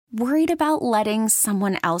Worried about letting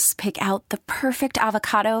someone else pick out the perfect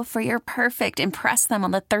avocado for your perfect impress them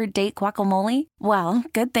on the third date guacamole? Well,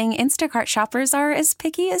 good thing Instacart shoppers are as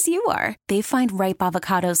picky as you are. They find ripe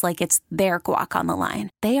avocados like it's their guac on the line.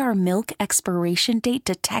 They are milk expiration date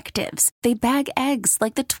detectives. They bag eggs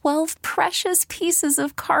like the 12 precious pieces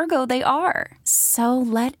of cargo they are. So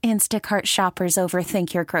let Instacart shoppers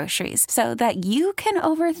overthink your groceries so that you can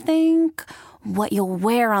overthink what you'll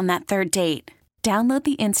wear on that third date. Download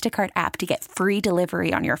the Instacart app to get free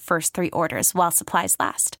delivery on your first 3 orders while supplies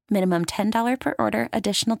last. Minimum $10 per order.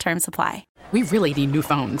 Additional terms apply. We really need new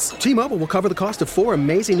phones. T-Mobile will cover the cost of 4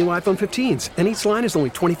 amazing new iPhone 15s, and each line is only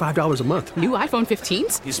 $25 a month. New iPhone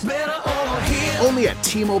 15s? It's better over here. Only at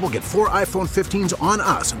T-Mobile, get 4 iPhone 15s on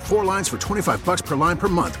us and 4 lines for $25 per line per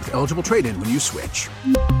month with eligible trade-in when you switch.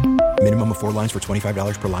 Minimum of 4 lines for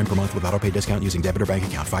 $25 per line per month with autopay discount using debit or bank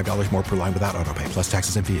account. $5 more per line without autopay, plus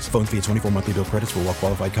taxes and fees. Phone fee at 24 monthly bill credits for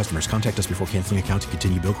well-qualified customers. Contact us before canceling account to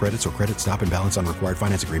continue bill credits or credit stop and balance on required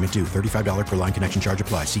finance agreement due. $35 per line connection charge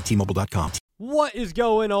applies. See T-Mobile.com. What is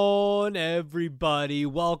going on, everybody?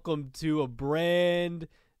 Welcome to a brand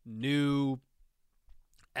new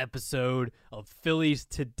episode of Phillies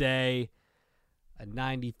Today, a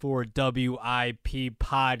 94 WIP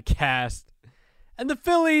podcast. And the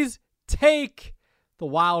Phillies take the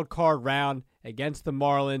wild card round against the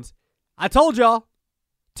Marlins. I told y'all,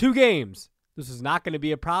 2 games. This is not going to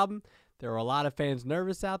be a problem. There are a lot of fans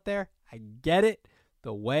nervous out there. I get it.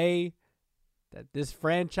 The way that this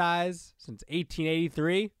franchise, since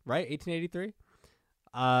 1883, right? 1883?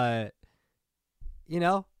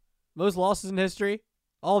 Most losses in history.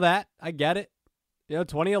 All that. I get it.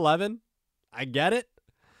 2011. I get it.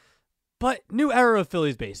 But new era of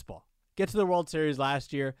Phillies baseball. Get to the World Series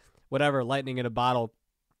last year. Whatever, lightning in a bottle.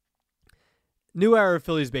 New era of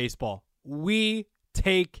Phillies baseball. We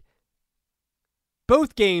take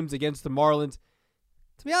both games against the Marlins,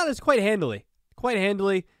 to be honest, quite handily. Quite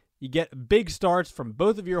handily. You get big starts from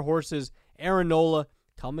both of your horses. Aaron Nola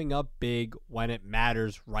coming up big when it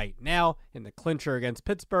matters right now in the clincher against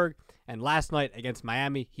Pittsburgh. And last night against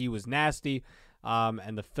Miami, he was nasty.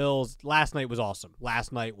 And the Phils, last night was awesome.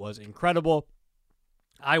 Last night was incredible.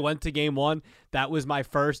 I went to game 1. That was my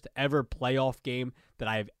first ever playoff game that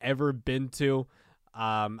I've ever been to.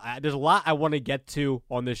 There's a lot I want to get to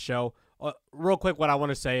on this show. Real quick, what I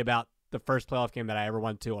want to say about the first playoff game that I ever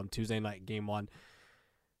went to on Tuesday night, game 1.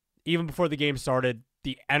 Even before the game started,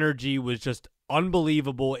 the energy was just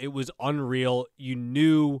unbelievable. It was unreal. You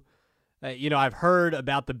knew, I've heard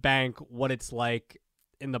about the bank, what it's like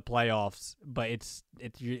in the playoffs, but it's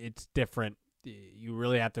different. You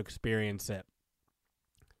really have to experience it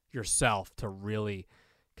yourself to really,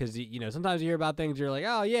 because sometimes you hear about things, you're like,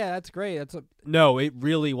 oh yeah, that's great. No, it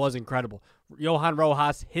really was incredible. Johan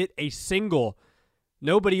Rojas hit a single,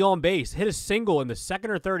 nobody on base, hit a single in the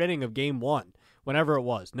second or third inning of game 1, whenever it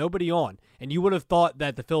was, nobody on, and you would have thought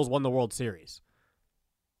that the Phils won the World Series.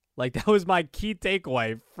 Like, that was my key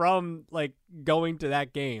takeaway from going to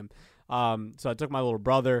that game. So I took my little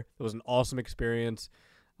brother. It was an awesome experience.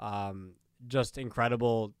 Just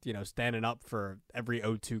incredible, standing up for every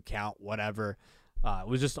 0-2 count, whatever. It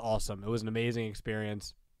was just awesome. It was an amazing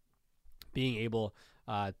experience being able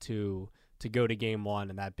to go to game 1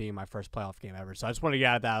 and that being my first playoff game ever. So I just want to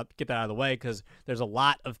get that out of the way because there's a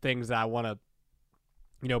lot of things that I want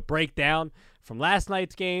to, break down from last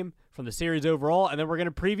night's game, from the series overall, and then we're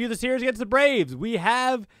going to preview the series against the Braves. We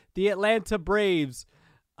have the Atlanta Braves.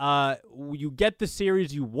 You get the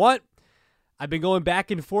series you want. I've been going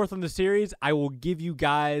back and forth on the series. I will give you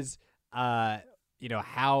guys, how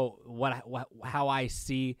I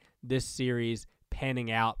see this series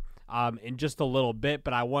panning out in just a little bit.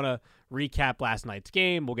 But I want to recap last night's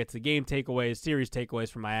game. We'll get to the game takeaways, series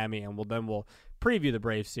takeaways from Miami, and we'll preview the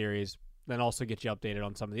Braves series. Then also get you updated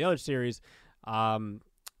on some of the other series from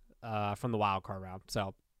the wild card round.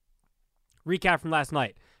 So recap from last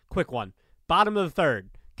night. Quick one. Bottom of the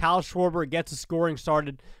third. Kyle Schwarber gets a scoring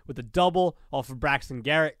started with a double off of Braxton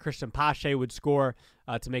Garrett. Christian Pache would score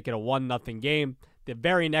to make it a 1-0 game. The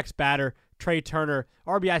very next batter, Trey Turner,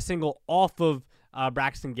 RBI single off of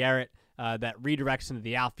Braxton Garrett that redirects into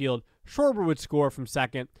the outfield. Schwarber would score from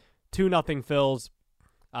second. 2-0 Phils.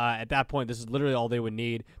 At that point, this is literally all they would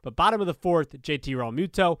need. But bottom of the fourth, JT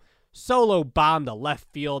Realmuto, solo bomb to left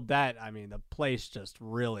field. The place just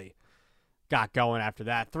really got going after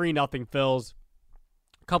that. 3-0 Phils.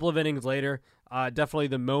 A couple of innings later, definitely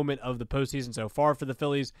the moment of the postseason so far for the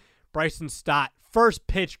Phillies. Bryson Stott, first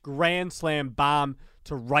pitch grand slam bomb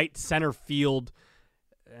to right center field.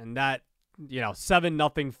 And that,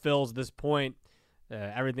 7-0 Phils at this point.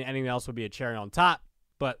 Anything else would be a cherry on top.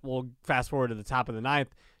 But we'll fast forward to the top of the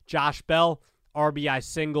ninth. Josh Bell, RBI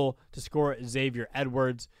single to score Xavier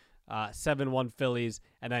Edwards, 7-1 Phillies.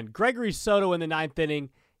 And then Gregory Soto in the 9th inning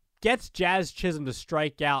gets Jazz Chisholm to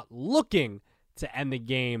strike out, looking to end the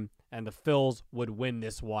game, and the Phils would win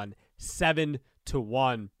this one 7-1.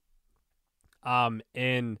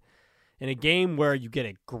 In a game where you get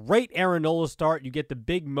a great Aaron Nola start, you get the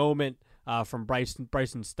big moment from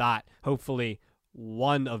Bryson Stott. Hopefully,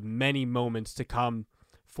 one of many moments to come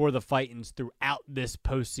for the Fightins throughout this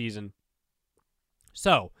postseason.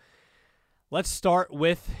 So, let's start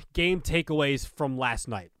with game takeaways from last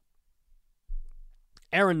night.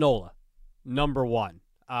 Aaron Nola, number one.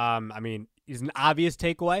 He's an obvious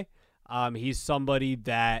takeaway. He's somebody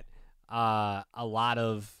that a lot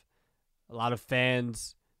of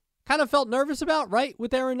fans kind of felt nervous about, right?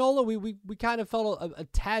 With Aaron Nola, we kind of felt a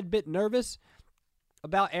tad bit nervous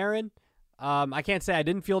about Aaron. I can't say I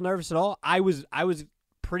didn't feel nervous at all. I was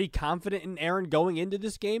pretty confident in Aaron going into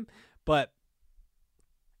this game, but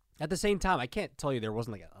at the same time, I can't tell you there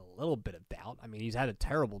wasn't like a little bit of doubt. I mean, he's had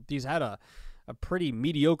a pretty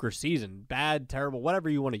mediocre season. Bad, terrible, whatever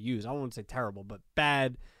you want to use. I won't say terrible, but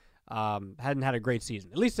bad. Hadn't had a great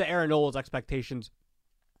season. At least to Aaron Nola's expectations,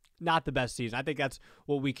 not the best season. I think that's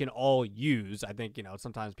what we can all use. I think,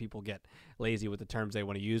 sometimes people get lazy with the terms they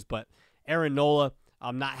want to use, but Aaron Nola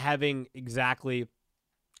not having exactly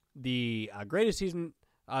the greatest season,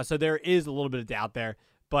 so there is a little bit of doubt there,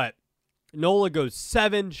 but Nola goes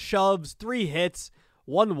 7 shoves, 3 hits,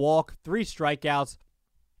 1 walk, 3 strikeouts.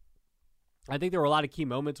 I think there were a lot of key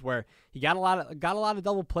moments where he got a lot of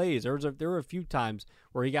double plays. There were a few times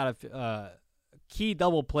where he got a key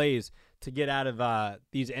double plays to get out of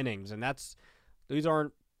these innings, and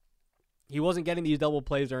he wasn't getting these double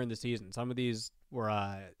plays during the season. Some of these were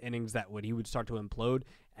innings that he would start to implode,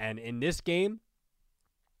 and in this game,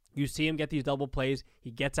 you see him get these double plays.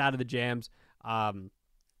 He gets out of the jams,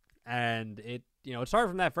 and it started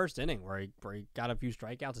from that first inning where he got a few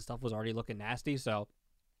strikeouts. The stuff was already looking nasty, so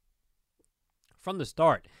from the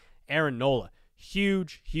start, Aaron Nola,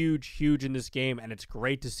 huge in this game, and it's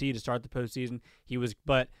great to see to start the postseason.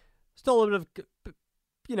 But still a little bit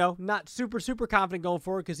of, not super confident going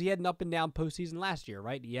forward because he had an up and down postseason last year,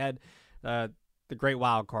 right? He had the great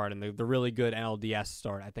wild card and the really good NLDS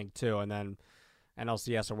start, I think, too, and then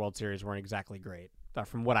NLCS or World Series weren't exactly great,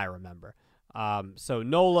 from what I remember. So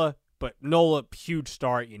Nola, huge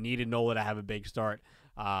start. You needed Nola to have a big start.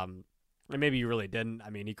 And maybe you really didn't. I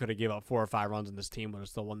mean, he could have gave up 4 or 5 runs and this team would have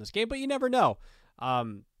still won this game, but you never know.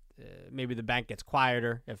 Maybe the bank gets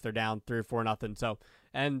quieter if they're down 3 or 4-0. So,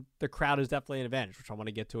 and the crowd is definitely an advantage, which I want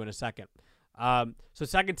to get to in a second. So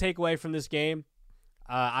second takeaway from this game,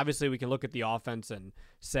 obviously we can look at the offense and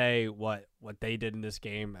say what they did in this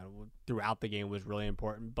game and throughout the game was really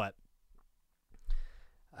important. But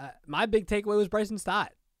my big takeaway was Bryson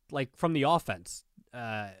Stott, from the offense.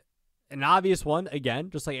 An obvious one, again,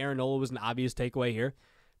 just like Aaron Nola was an obvious takeaway here.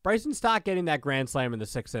 Bryson Stott getting that grand slam in the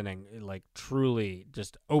 6th inning, truly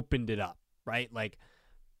just opened it up, right?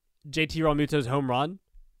 JT Realmuto's home run,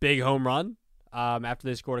 big home run, after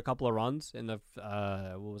they scored a couple of runs in the,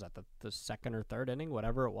 the 2nd or 3rd inning,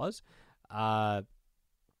 whatever it was. But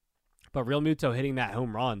Realmuto hitting that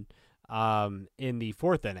home run in the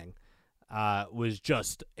 4th inning was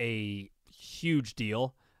just a huge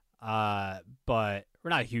deal. Or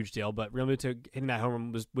not a huge deal, but Realmuto hitting that home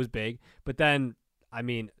run was big. But then,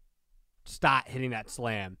 Stott hitting that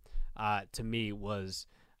slam, to me was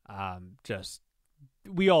just,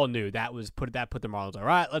 we all knew that put the Marlins, all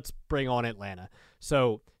right, let's bring on Atlanta.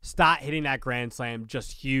 So Stott hitting that grand slam,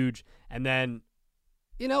 just huge. And then,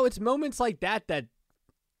 it's moments like that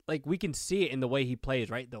we can see it in the way he plays,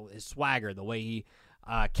 right? His swagger, the way he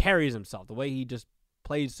carries himself, the way he just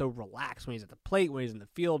plays so relaxed when he's at the plate, when he's in the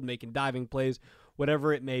field, making diving plays,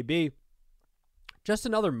 whatever it may be. Just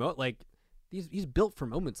another he's built for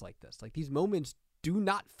moments like this. These moments do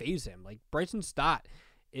not faze him. Bryson Stott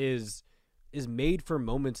is made for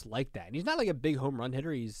moments like that. And he's not a big home run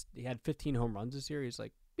hitter. He had 15 home runs this year. He's got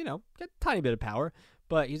a tiny bit of power,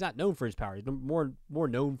 but he's not known for his power. He's more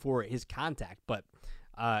known for his contact. But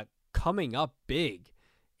coming up big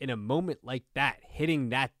in a moment like that, hitting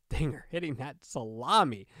that dinger, hitting that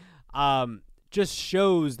salami, just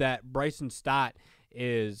shows that Bryson Stott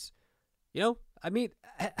is, I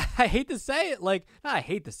hate to say it, not I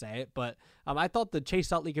hate to say it, but I thought the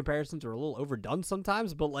Chase Utley comparisons were a little overdone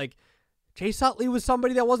sometimes, but Chase Utley was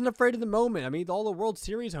somebody that wasn't afraid of the moment. All the World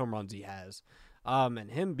Series home runs he has, and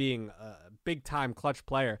him being a big-time clutch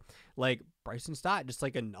player, Bryson Stott, just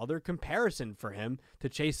another comparison for him to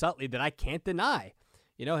Chase Utley that I can't deny.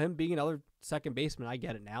 Him being another second baseman, I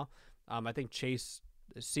get it now. I think Chase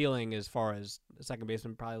ceiling as far as the second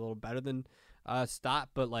baseman, probably a little better than Stott,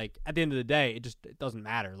 but like at the end of the day, it doesn't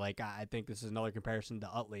matter. Like I think this is another comparison to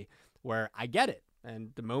Utley where I get it,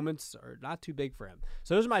 and the moments are not too big for him.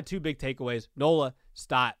 So those are my two big takeaways: Nola,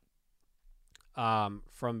 Stott,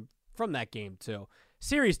 from that game too.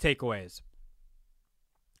 Series takeaways.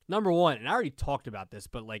 Number one, and I already talked about this,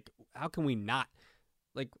 but like, how can we not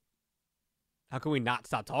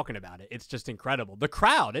stop talking about it? It's just incredible. The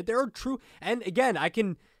crowd, they're true. And again, I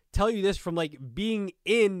can tell you this from like being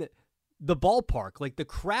in the ballpark. Like the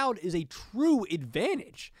crowd is a true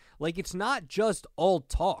advantage. Like it's not just all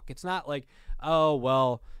talk. It's not like, oh,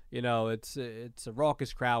 well, you know, it's a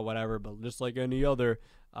raucous crowd, whatever, but just like any other,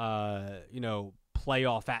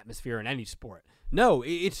 playoff atmosphere in any sport. No,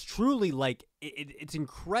 it's truly like it's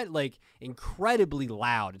incredibly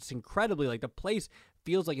loud. It's incredibly like the place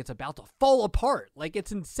feels like it's about to fall apart. Like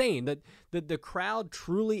it's insane that the crowd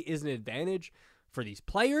truly is an advantage for these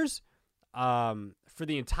players, for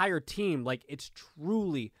the entire team. Like it's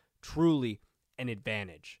truly an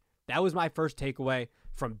advantage. That was my first takeaway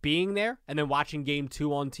from being there and then watching game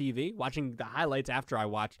 2 on TV, watching the highlights after I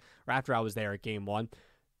was there at game 1.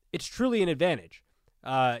 It's truly an advantage.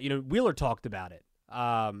 Wheeler talked about it.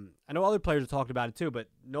 I know other players have talked about it too, but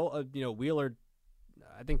Wheeler,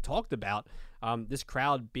 I think, talked about this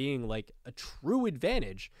crowd being like a true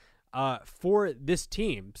advantage for this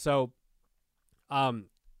team. So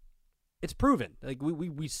it's proven. Like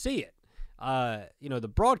we see it. The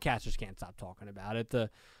broadcasters can't stop talking about it. The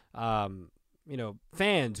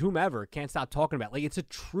fans, whomever, can't stop talking about it. Like it's a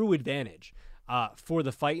true advantage for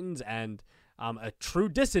the Fightins and a true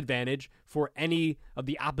disadvantage for any of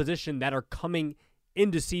the opposition that are coming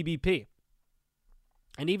into CBP.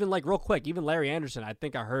 And even like real quick, even Larry Anderson, I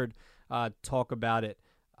think I heard talk about it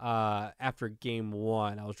after game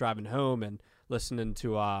 1. I was driving home and listening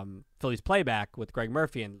to Phillies playback with Greg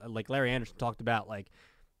Murphy, and like Larry Anderson talked about like,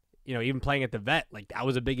 even playing at the Vet, like that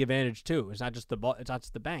was a big advantage too. It's not just the ball, it's not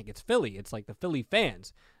just the bank, it's Philly. It's like the Philly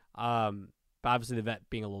fans. But obviously the Vet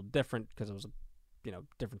being a little different because it was a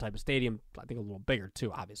different type of stadium. I think a little bigger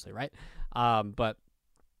too, obviously, right? But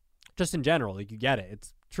just in general, like you get it.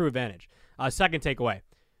 It's true advantage. Second takeaway.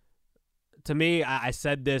 To me, I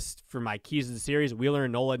said this for my keys to the series. Wheeler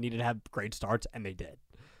and Nola needed to have great starts, and they did.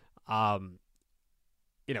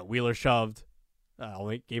 Wheeler shoved,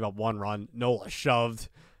 only gave up 1 run. Nola shoved,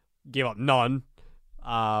 gave up none.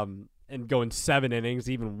 And going 7 innings,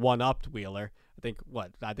 even one-upped Wheeler.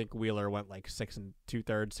 I think Wheeler went like 6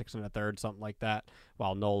 2/3, 6 1/3, something like that,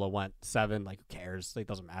 while Nola went 7. Like, who cares? It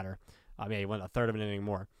doesn't matter. He went 1/3 of an inning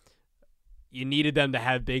more. You needed them to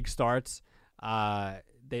have big starts.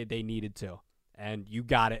 They needed to, and you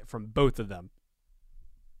got it from both of them.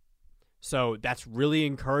 So that's really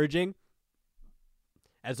encouraging,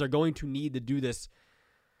 as they're going to need to do this.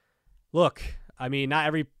 Look, not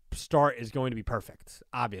every start is going to be perfect,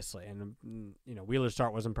 obviously, and Wheeler's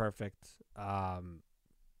start wasn't perfect.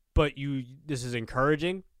 But this is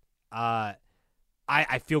encouraging. I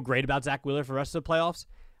feel great about Zach Wheeler for the rest of the playoffs.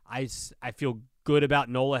 I feel good about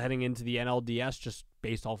Nola heading into the NLDS just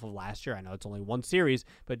based off of last year. I know it's only one series,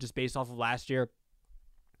 but just based off of last year.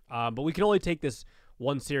 But we can only take this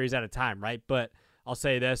one series at a time, right? But I'll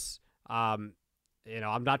say this, I'm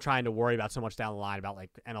not trying to worry about so much down the line about like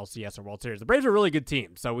NLCS or World Series. The Braves are a really good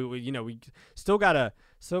team, so we still gotta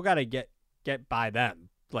get by them.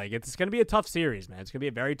 Like it's going to be a tough series, man. It's going to be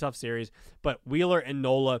a very tough series. But Wheeler and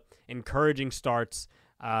Nola, encouraging starts,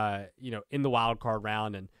 in the wild card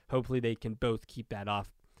round, and hopefully they can both keep that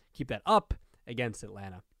up against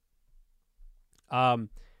Atlanta.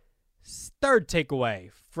 Third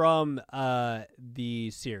takeaway from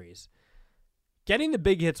the series: getting the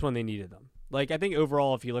big hits when they needed them. Like, I think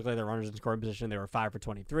overall, if you look at the runners in scoring position, they were 5 for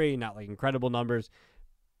 23, not like incredible numbers,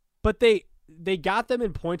 but they got them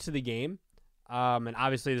in points of the game. And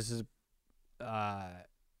obviously this is,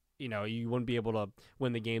 you wouldn't be able to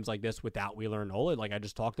win the games like this without Wheeler and Nola, like I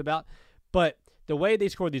just talked about. But the way they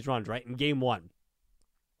scored these runs, right, in game 1,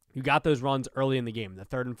 you got those runs early in the game, the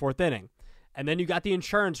 3rd and 4th inning. And then you got the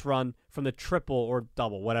insurance run from the triple or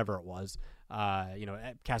double, whatever it was.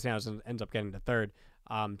 Castellanos ends up getting the 3rd,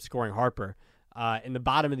 scoring Harper. In the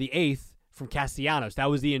bottom of the 8th from Castellanos, that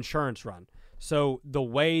was the insurance run. So the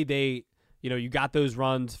way they, you got those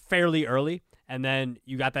runs fairly early, and then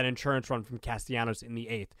you got that insurance run from Castellanos in the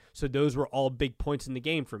 8th. So those were all big points in the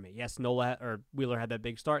game for me. Yes, Wheeler had that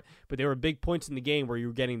big start, but they were big points in the game where you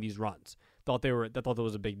were getting these runs. Thought that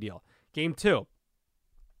was a big deal. Game 2,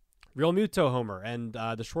 Real Muto homer and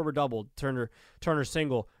the Schwarber double, Turner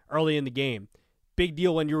single early in the game. Big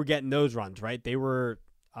deal when you were getting those runs, right? They were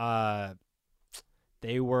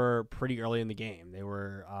they were pretty early in the game. They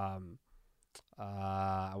were,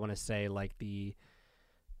 I want to say like the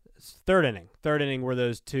third inning. Third inning were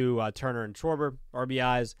those two Turner and Schwarber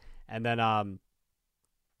RBIs, and then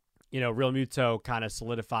Real Muto kind of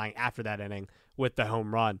solidifying after that inning with the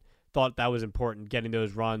home run. Thought that was important, getting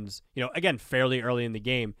those runs, again, fairly early in the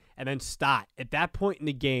game. And then Stott, at that point in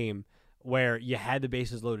the game where you had the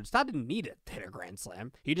bases loaded, Stott didn't need to hit a grand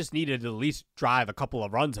slam. He just needed to at least drive a couple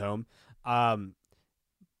of runs home.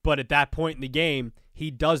 But at that point in the game, he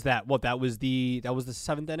does that. That was the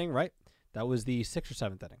seventh inning, right? That was the sixth or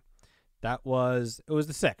seventh inning. It was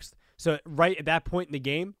the sixth. So right at that point in the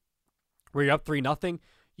game where you're up 3-0,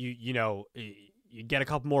 you get a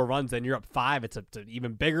couple more runs, then you're up 5. It's an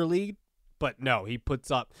even bigger lead. But no, he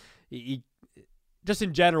puts up just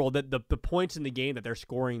in general, the points in the game that they're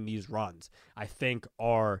scoring these runs, I think,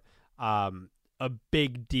 are a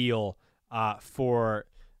big deal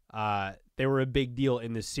they were a big deal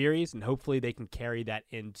in this series, and hopefully they can carry that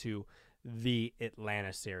into the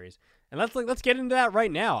Atlanta series. And let's get into that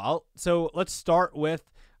right now. So let's start with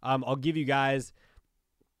I'll give you guys,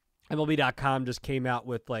 MLB.com just came out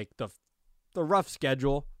with like the rough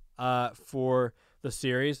schedule for the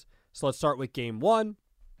series. So let's start with Game 1,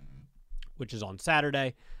 which is on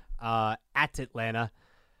Saturday at Atlanta.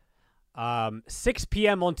 6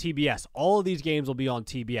 p.m. on TBS. All of these games will be on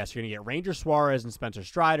TBS. You're going to get Ranger Suarez and Spencer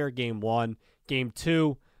Strider, Game 1. Game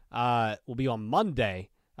 2 will be on Monday.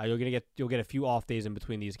 You'll get a few off days in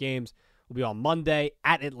between these games. Will be on Monday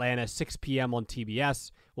at Atlanta, 6 p.m. on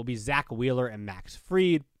TBS. Will be Zach Wheeler and Max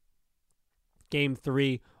Fried. Game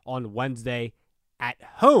 3 on Wednesday at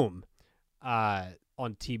home on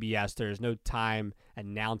TBS. There's no time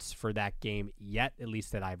announced for that game yet, at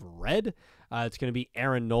least that I've read. It's going to be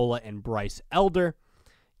Aaron Nola and Bryce Elder.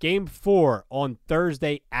 Game 4 on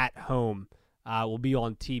Thursday at home will be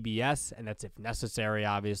on TBS, and that's if necessary,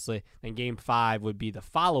 obviously. Then Game 5 would be the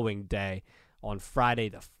following day on Friday,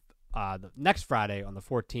 the next Friday on the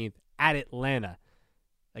 14th at Atlanta.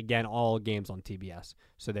 Again, all games on TBS.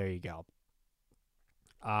 So there you go.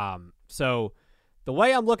 So the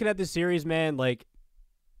way I'm looking at this series, man,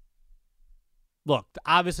 look,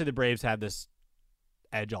 obviously the Braves have this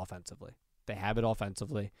edge offensively. They have it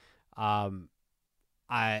offensively. So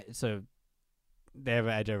they have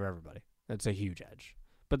an edge over everybody. That's a huge edge.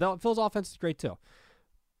 But the Phil's offense is great too.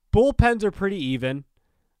 Bullpens are pretty even.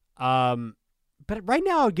 But right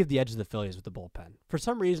now I would give the edge to the Phillies with the bullpen. For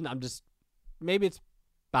some reason, maybe it's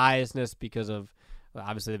biasness because of,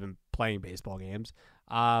 obviously they've been playing baseball games.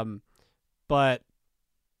 But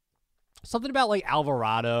something about like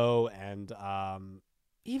Alvarado and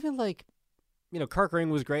even like, Kirk Ring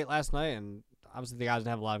was great last night, and obviously the guy doesn't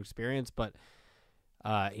have a lot of experience, but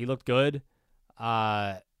he looked good.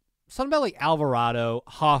 Something about like Alvarado,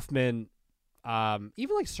 Hoffman,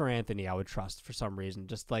 even like Sir Anthony I would trust for some reason.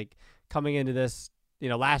 Just like coming into this,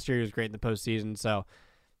 last year he was great in the postseason, so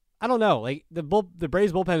I don't know. Like the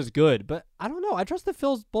Braves bullpen is good, but I don't know. I trust the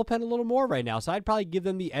Phil's bullpen a little more right now, so I'd probably give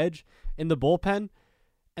them the edge in the bullpen.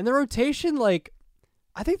 And the rotation,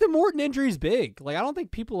 I think the Morton injury is big. I don't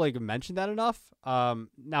think people mention that enough. Now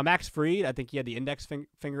Max Fried, I think he had the index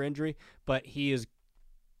finger injury, but he is,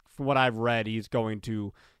 from what I've read,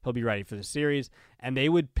 he'll be ready for the series. And they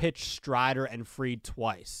would pitch Strider and Fried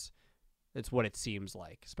twice. It's what it seems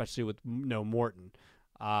like, especially with no Morton.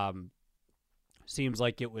 Seems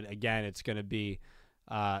like it would, again, it's going to be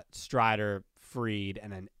Strider, Fried,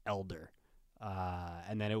 and then Elder.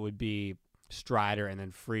 And then it would be Strider and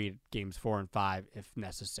then Fried games 4 and 5 if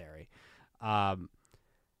necessary. I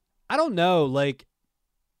don't know.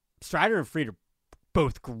 Strider and Fried are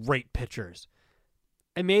both great pitchers.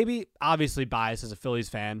 And maybe, obviously, biased as a Phillies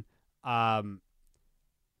fan. But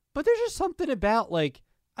there's just something about,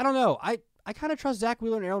 I don't know. I kind of trust Zach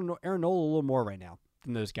Wheeler and Aaron Nola a little more right now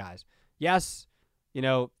than those guys. Yes,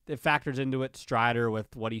 it factors into it, Strider,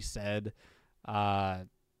 with what he said, like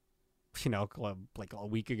a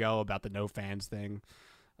week ago about the no fans thing.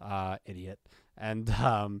 Idiot. And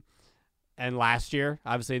last year,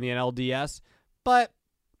 obviously, in the NLDS. But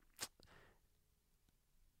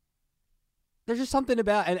there's just something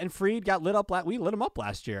about, and Fried got lit up. We lit him up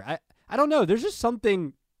last year. I don't know. There's just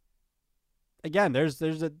something. Again, there's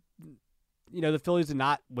the Phillies did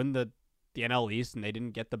not win the NL East and they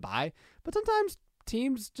didn't get the bye. But sometimes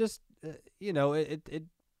teams just,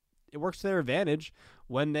 it works to their advantage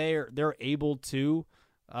when they're able to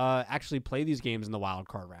actually play these games in the wild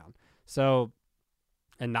card round. So,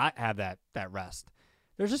 and not have that rest.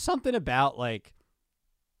 There's just something about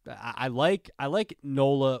I like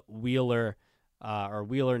Nola, Wheeler, or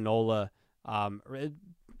Wheeler, Nola, and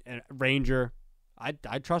Ranger.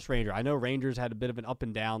 I trust Ranger. I know Rangers had a bit of an up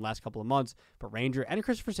and down last couple of months, but Ranger and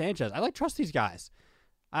Christopher Sanchez, I trust these guys.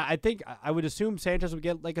 I think I would assume Sanchez would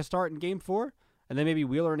get like a start in Game 4, and then maybe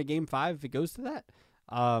Wheeler in a Game 5 if it goes to that.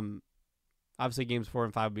 Obviously, Games 4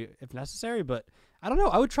 and 5 would be if necessary, but I don't know.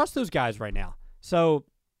 I would trust those guys right now. So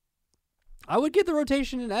I would give the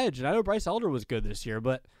rotation an edge, and I know Bryce Elder was good this year,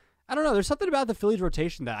 but I don't know. There's something about the Phillies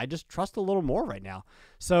rotation that I just trust a little more right now.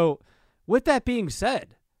 So with that being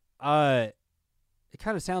said, it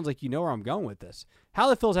kind of sounds like you know where I'm going with this. How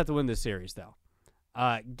the Phillies have to win this series, though.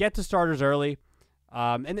 Get to starters early.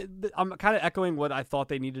 I'm kind of echoing what I thought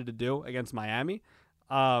they needed to do against Miami,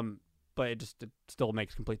 but it still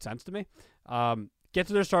makes complete sense to me. Get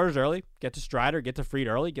to their starters early. Get to Strider. Get to Fried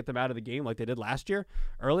early. Get them out of the game like they did last year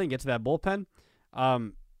early and get to that bullpen.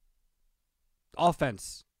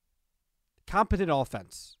 Offense. Competent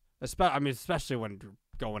offense. Especially when you're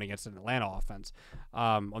going against an Atlanta offense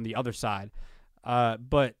on the other side.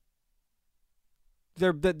 But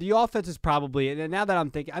the offense is probably, and now that I'm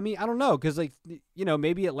thinking, I don't know, because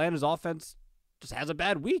maybe Atlanta's offense just has a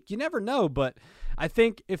bad week. You never know, but I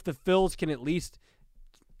think if the Phils can at least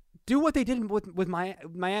do what they did with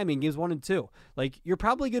Miami in games 1 and 2, like you're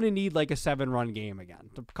probably going to need like a 7-run game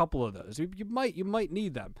again, a couple of those. You might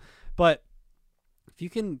need them, but if you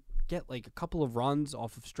can get like a couple of runs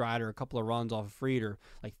off of Strider, a couple of runs off of Fried, or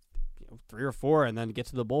like 3 or 4, and then get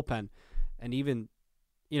to the bullpen, and even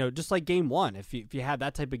just like Game 1, if you had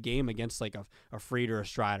that type of game against like a Fried or a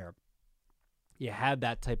Strider, you had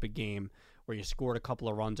that type of game where you scored a couple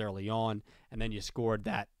of runs early on, and then you scored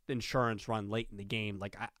that insurance run late in the game.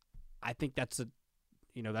 Like I think that's a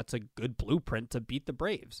good blueprint to beat the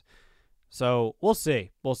Braves. So we'll see.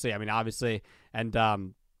 Obviously, and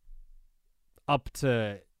up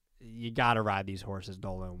to, you got to ride these horses,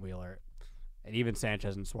 Nola and Wheeler, and even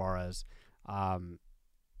Sanchez and Suarez.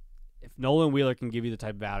 If Nola and Wheeler can give you the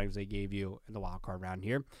type of outings they gave you in the wild card round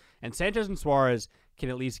here, and Sanchez and Suarez can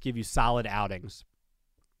at least give you solid outings,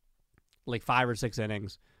 like 5 or 6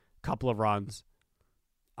 innings, couple of runs,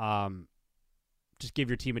 just give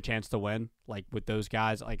your team a chance to win. Like with those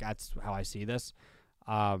guys, like that's how I see this.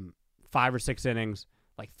 5 or 6 innings,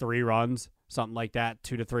 like 3 runs, something like that,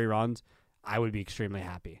 2 to 3 runs, I would be extremely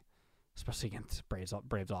happy, especially against Braves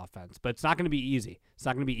offense. But it's not going to be easy.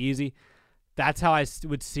 That's how I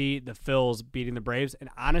would see the Phils beating the Braves. And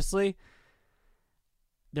honestly,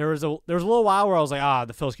 there was a little while where I was like,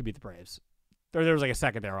 the Phils could beat the Braves. There was like a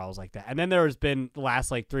second there where I was like that. And then there's been the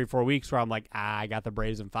last like 3 or 4 weeks where I'm like, I got the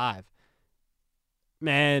Braves in 5.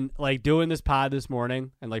 Man, like doing this pod this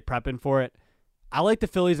morning and like prepping for it, I like the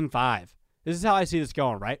Phillies in 5. This is how I see this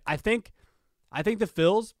going, right? I think the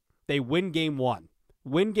Phils, they win Game 1.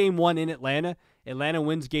 Win Game 1 in Atlanta. Atlanta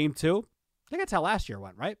wins Game 2. I think that's how last year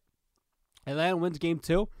went, right? Atlanta wins Game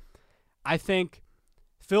 2. I think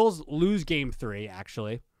Phils lose Game 3,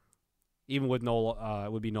 actually. Even with Nola,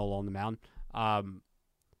 it would be Nola on the mound.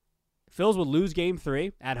 Phils would lose Game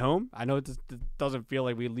 3 at home. I know it doesn't feel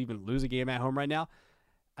like we'd even lose a game at home right now.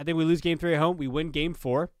 I think we lose Game 3 at home. We win Game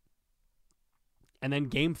 4. And then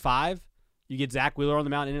Game 5, you get Zach Wheeler on the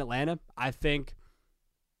mound in Atlanta. I think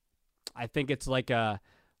it's like I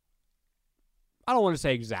don't want to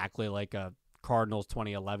say exactly like a Cardinals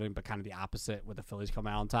 2011, but kind of the opposite with the Phillies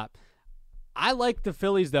coming out on top. I like the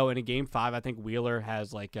Phillies, though, in a Game 5. I think Wheeler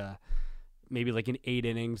has like maybe like an 8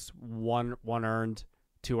 innings, one earned,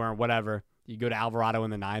 2 earned, whatever. You go to Alvarado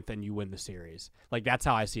in the 9th and you win the series. Like that's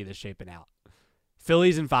how I see this shaping out.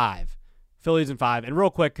 Phillies in 5. And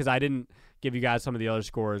real quick, because I didn't give you guys some of the other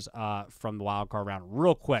scores from the wild card round.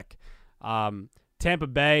 Real quick, Tampa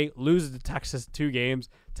Bay loses to Texas 2 games.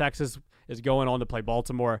 Texas is going on to play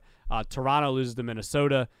Baltimore. Toronto loses to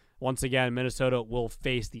Minnesota. Once again, Minnesota will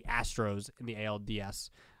face the Astros in the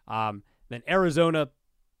ALDS. Then Arizona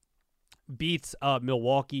beats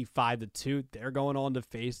Milwaukee 5-2. They're going on to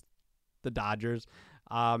face the Dodgers.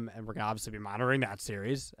 And we're going to obviously be monitoring that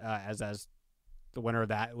series as the winner of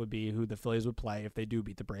that would be who the Phillies would play if they do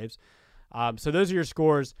beat the Braves. So those are your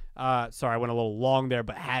scores. Sorry, I went a little long there,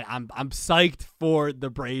 but I'm psyched for the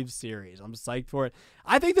Braves series. I'm psyched for it.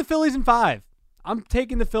 I think the Phillies in 5. I'm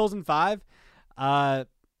taking the Phils in 5. I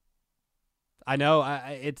know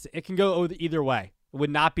it can go either way. Would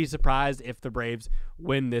not be surprised if the Braves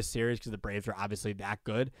win this series because the Braves are obviously that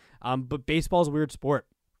good. But baseball is a weird sport.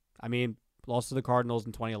 I mean, lost to the Cardinals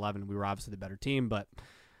in 2011. We were obviously the better team, but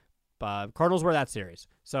Cardinals were that series.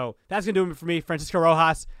 So that's going to do it for me, Francisco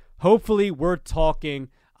Rojas. Hopefully we're talking.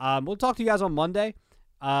 We'll talk to you guys on Monday,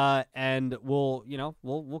 and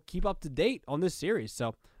we'll keep up to date on this series.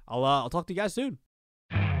 So I'll talk to you guys soon.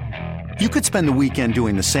 You could spend the weekend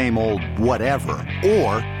doing the same old whatever,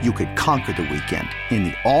 or you could conquer the weekend in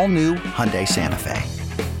the all-new Hyundai Santa Fe.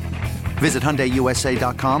 Visit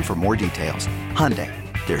HyundaiUSA.com for more details. Hyundai,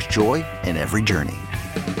 there's joy in every journey.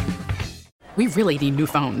 We really need new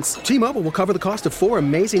phones. T-Mobile will cover the cost of 4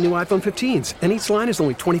 amazing new iPhone 15s, and each line is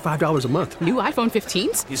only $25 a month. New iPhone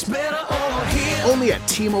 15s? It's better over here. Only at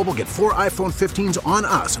T-Mobile, get 4 iPhone 15s on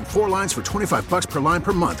us and 4 lines for $25 per line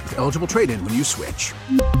per month with eligible trade-in when you switch.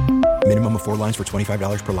 Minimum of 4 lines for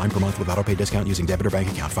 $25 per line per month with autopay discount using debit or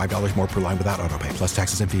bank account. $5 more per line without autopay, plus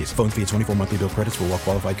taxes and fees. Phone fee at 24 monthly bill credits for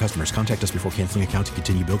well-qualified customers. Contact us before canceling account to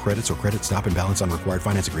continue bill credits or credit stop and balance on required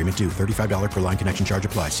finance agreement due. $35 per line connection charge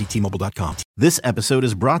applies. See T-Mobile.com. This episode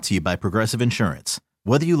is brought to you by Progressive Insurance.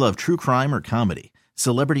 Whether you love true crime or comedy,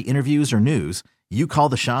 celebrity interviews or news, you call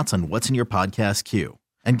the shots on what's in your podcast queue.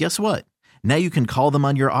 And guess what? Now you can call them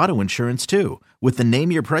on your auto insurance too with the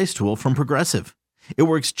Name Your Price tool from Progressive. It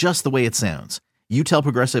works just the way it sounds. You tell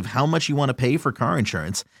Progressive how much you want to pay for car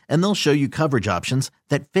insurance, and they'll show you coverage options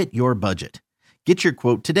that fit your budget. Get your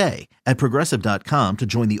quote today at Progressive.com to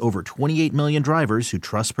join the over 28 million drivers who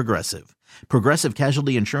trust Progressive. Progressive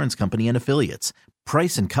Casualty Insurance Company and Affiliates.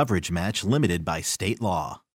 Price and coverage match limited by state law.